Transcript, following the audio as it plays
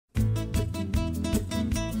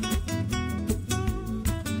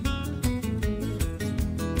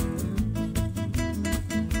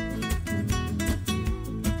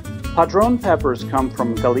Padrón peppers come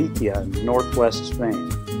from Galicia in northwest Spain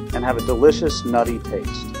and have a delicious nutty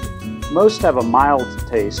taste. Most have a mild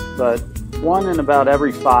taste, but 1 in about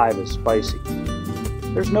every 5 is spicy.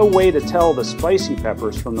 There's no way to tell the spicy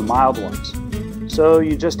peppers from the mild ones, so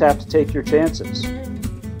you just have to take your chances.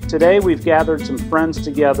 Today we've gathered some friends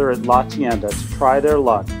together at La Tienda to try their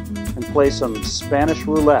luck and play some Spanish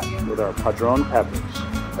roulette with our Padrón peppers.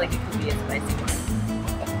 Like it could be a spicy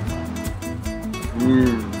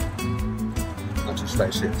one. Not too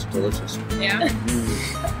spicy, it's delicious. Yeah?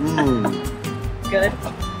 Good?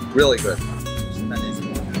 Really good. Good.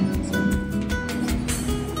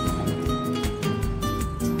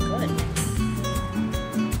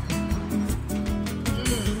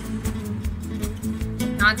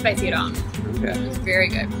 Not spicy at all. Okay. It's very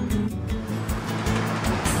good.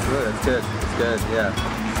 Good, it's good. It's good, yeah.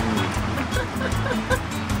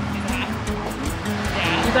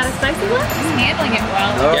 You got a spicy one? Just handling it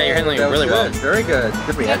well. Oh, Yeah, you're handling it really well. Very good.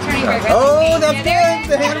 Good reaction. turning very good. Oh, that's Yeah, good.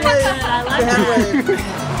 The hand wave. I like The hand wave.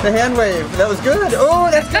 The hand wave. That was good. Oh,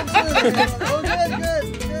 that's good too. Oh, good, good,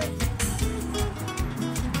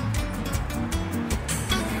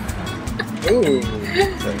 good. Ooh.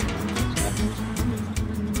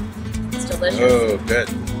 It's delicious. Oh, good.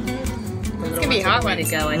 It's gonna be a hot one to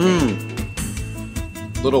go, I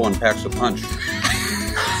think. Little one packs a punch.